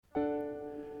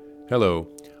Hello,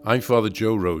 I'm Father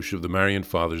Joe Roche of the Marian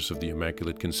Fathers of the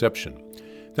Immaculate Conception.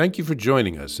 Thank you for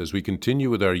joining us as we continue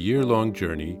with our year-long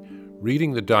journey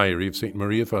reading the diary of St.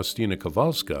 Maria Faustina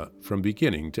Kowalska from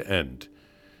beginning to end.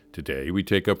 Today we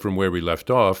take up from where we left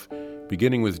off,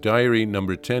 beginning with diary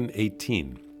number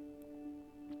 1018.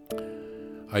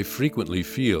 I frequently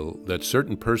feel that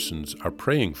certain persons are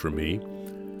praying for me.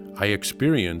 I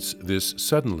experience this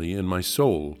suddenly in my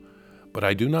soul, but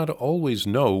I do not always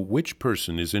know which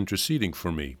person is interceding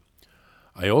for me.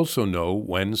 I also know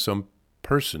when some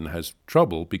person has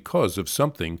trouble because of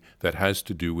something that has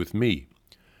to do with me.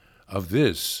 Of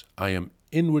this I am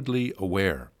inwardly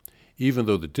aware, even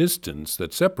though the distance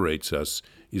that separates us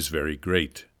is very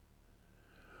great.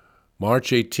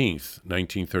 March 18th,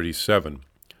 1937.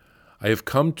 I have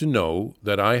come to know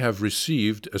that I have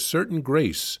received a certain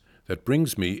grace that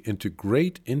brings me into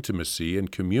great intimacy and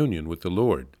communion with the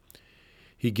Lord.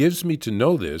 He gives me to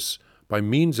know this by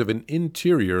means of an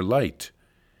interior light.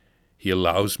 He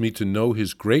allows me to know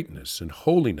His greatness and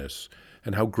holiness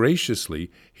and how graciously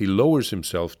He lowers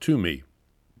Himself to me.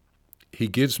 He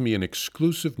gives me an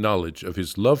exclusive knowledge of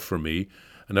His love for me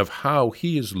and of how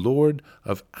He is Lord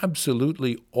of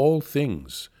absolutely all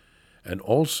things, and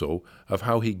also of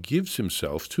how He gives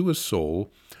Himself to a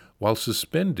soul while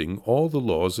suspending all the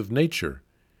laws of nature.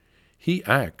 He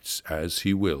acts as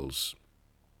He wills.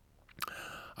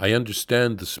 I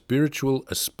understand the spiritual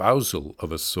espousal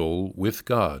of a soul with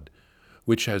God,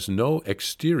 which has no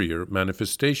exterior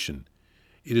manifestation.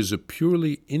 It is a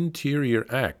purely interior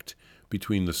act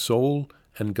between the soul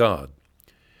and God.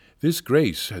 This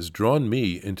grace has drawn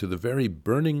me into the very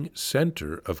burning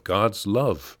center of God's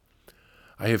love.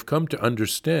 I have come to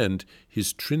understand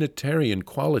His Trinitarian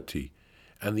quality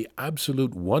and the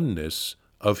absolute oneness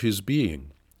of His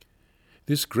being.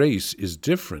 This grace is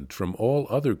different from all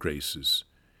other graces.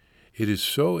 It is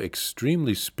so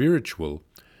extremely spiritual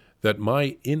that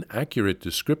my inaccurate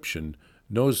description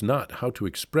knows not how to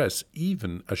express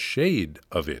even a shade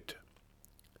of it.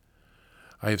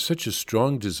 I have such a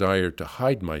strong desire to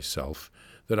hide myself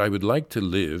that I would like to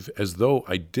live as though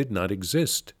I did not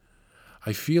exist.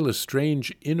 I feel a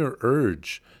strange inner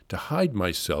urge to hide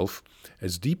myself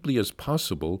as deeply as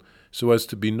possible so as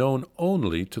to be known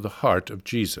only to the heart of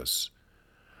Jesus.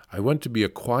 I want to be a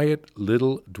quiet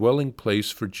little dwelling place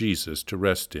for Jesus to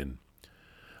rest in.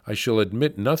 I shall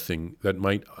admit nothing that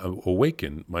might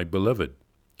awaken my beloved.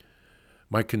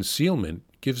 My concealment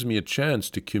gives me a chance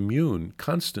to commune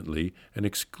constantly and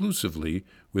exclusively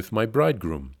with my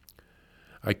bridegroom.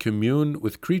 I commune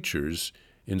with creatures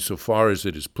insofar as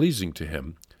it is pleasing to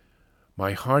Him.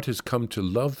 My heart has come to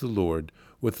love the Lord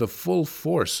with the full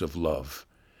force of love,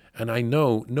 and I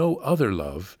know no other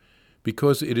love,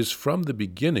 because it is from the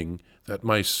beginning that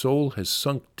my soul has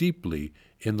sunk deeply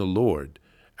in the Lord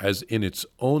as in its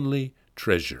only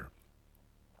treasure.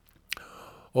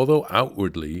 Although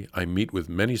outwardly I meet with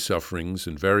many sufferings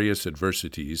and various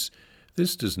adversities,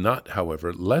 this does not,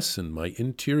 however, lessen my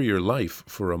interior life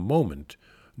for a moment,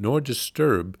 nor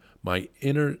disturb my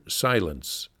inner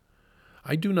silence.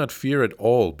 I do not fear at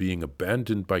all being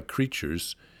abandoned by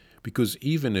creatures, because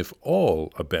even if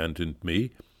all abandoned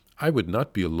me, I would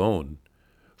not be alone,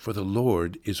 for the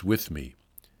Lord is with me.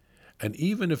 And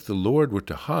even if the Lord were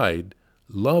to hide,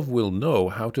 love will know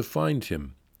how to find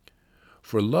Him.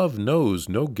 For love knows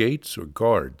no gates or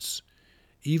guards.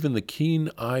 Even the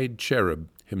keen-eyed cherub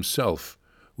himself,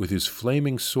 with his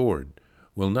flaming sword,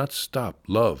 will not stop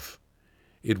love.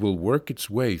 It will work its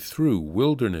way through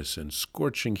wilderness and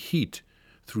scorching heat,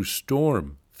 through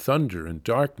storm, thunder, and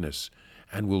darkness,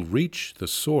 and will reach the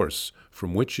source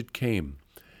from which it came,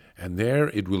 and there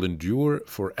it will endure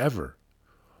forever.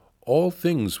 All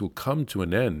things will come to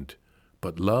an end,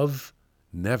 but love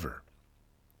never.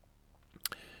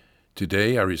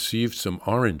 Today I received some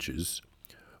oranges.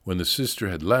 When the sister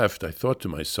had left, I thought to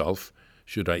myself,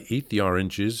 should I eat the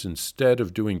oranges instead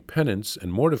of doing penance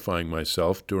and mortifying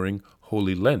myself during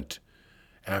Holy Lent?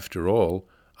 After all,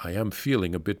 I am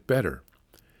feeling a bit better.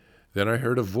 Then I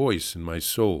heard a voice in my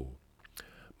soul.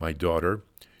 My daughter,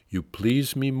 you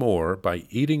please me more by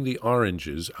eating the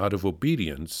oranges out of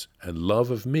obedience and love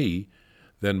of me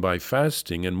than by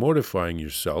fasting and mortifying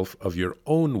yourself of your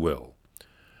own will.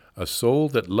 A soul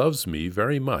that loves me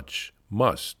very much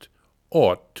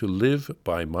ought to live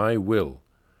by my will.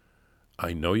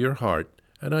 I know your heart,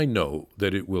 and I know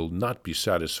that it will not be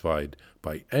satisfied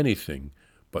by anything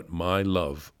but my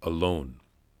love alone.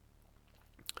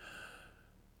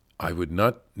 I would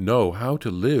not know how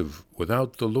to live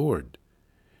without the Lord.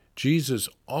 Jesus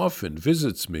often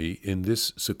visits me in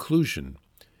this seclusion,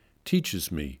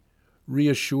 teaches me,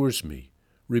 reassures me,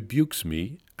 rebukes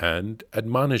me, and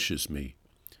admonishes me.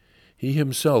 He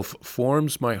himself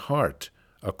forms my heart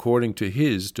according to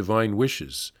his divine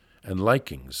wishes and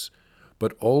likings,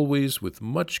 but always with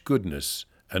much goodness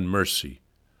and mercy.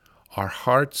 Our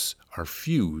hearts are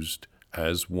fused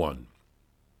as one.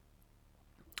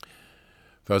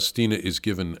 Faustina is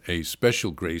given a special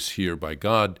grace here by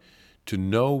God to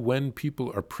know when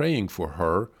people are praying for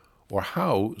her or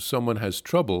how someone has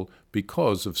trouble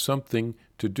because of something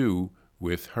to do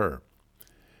with her.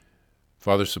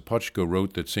 Father Sapochko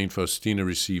wrote that St. Faustina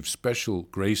received special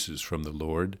graces from the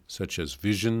Lord, such as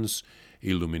visions,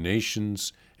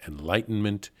 illuminations,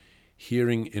 enlightenment,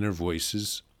 hearing inner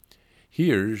voices.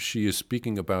 Here she is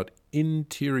speaking about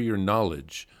interior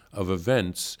knowledge of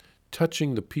events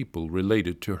touching the people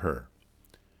related to her.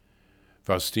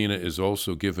 Faustina is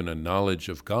also given a knowledge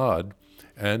of God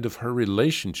and of her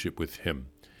relationship with him.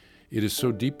 It is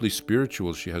so deeply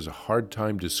spiritual she has a hard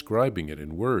time describing it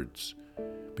in words,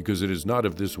 because it is not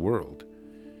of this world.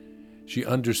 She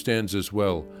understands as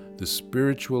well the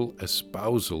spiritual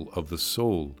espousal of the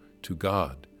soul to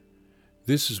God.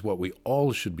 This is what we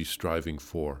all should be striving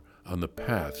for on the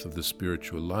path of the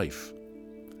spiritual life.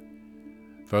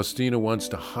 Faustina wants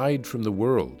to hide from the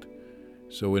world,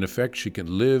 so in effect she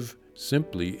can live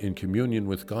simply in communion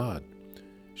with God.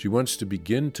 She wants to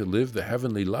begin to live the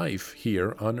heavenly life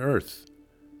here on earth.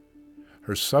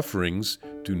 Her sufferings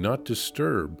do not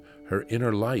disturb her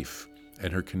inner life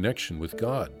and her connection with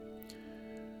God.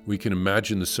 We can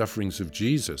imagine the sufferings of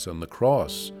Jesus on the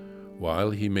cross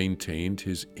while he maintained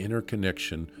his inner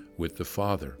connection with the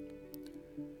Father.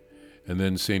 And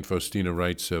then St. Faustina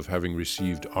writes of having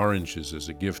received oranges as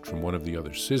a gift from one of the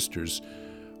other sisters,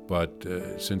 but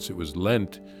since it was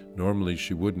Lent, normally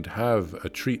she wouldn't have a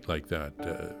treat like that.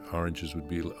 Oranges would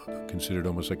be considered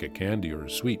almost like a candy or a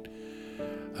sweet.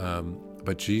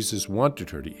 But Jesus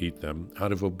wanted her to eat them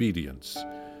out of obedience.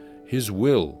 His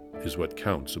will is what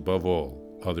counts above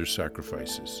all other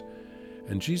sacrifices.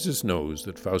 And Jesus knows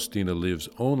that Faustina lives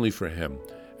only for him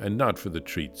and not for the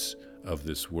treats of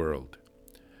this world.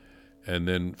 And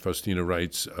then Faustina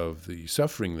writes of the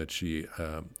suffering that she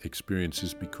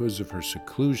experiences because of her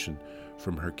seclusion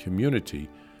from her community,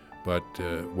 but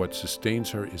what sustains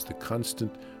her is the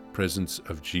constant presence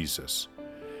of Jesus.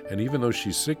 And even though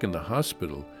she's sick in the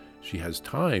hospital, she has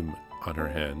time on her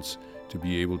hands to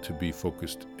be able to be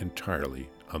focused entirely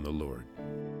on the Lord.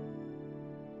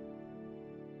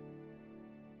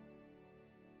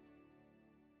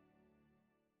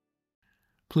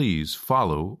 Please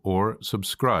follow or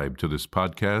subscribe to this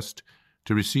podcast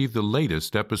to receive the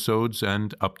latest episodes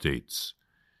and updates.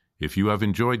 If you have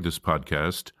enjoyed this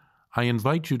podcast, I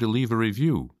invite you to leave a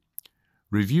review.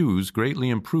 Reviews greatly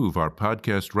improve our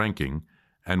podcast ranking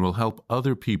and will help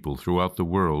other people throughout the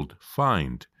world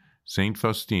find St.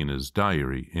 Faustina's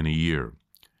Diary in a Year.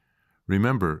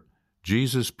 Remember,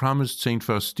 Jesus promised St.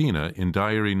 Faustina in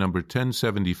Diary number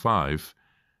 1075,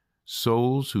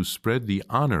 souls who spread the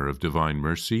honor of divine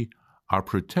mercy are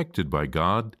protected by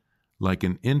God like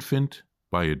an infant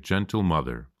by a gentle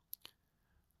mother.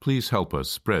 Please help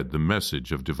us spread the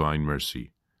message of divine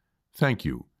mercy. Thank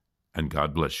you, and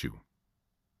God bless you.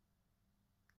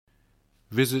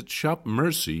 Visit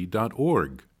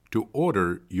shopmercy.org to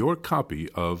order your copy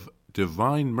of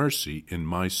Divine Mercy in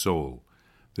My Soul,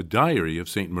 the Diary of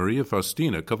St. Maria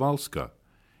Faustina Kowalska.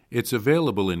 It's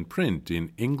available in print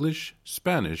in English,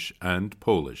 Spanish, and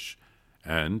Polish,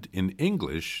 and in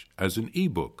English as an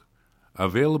e-book,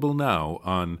 available now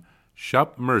on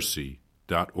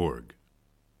shopmercy.org.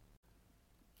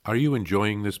 Are you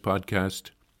enjoying this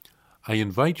podcast? I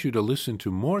invite you to listen to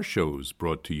more shows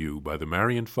brought to you by the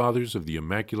Marian Fathers of the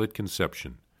Immaculate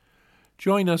Conception.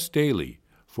 Join us daily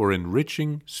for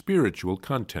enriching spiritual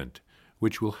content,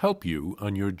 which will help you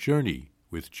on your journey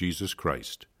with Jesus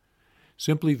Christ.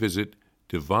 Simply visit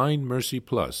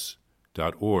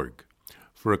DivineMercyPlus.org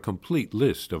for a complete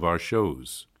list of our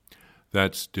shows.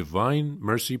 That's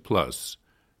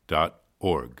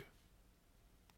DivineMercyPlus.org.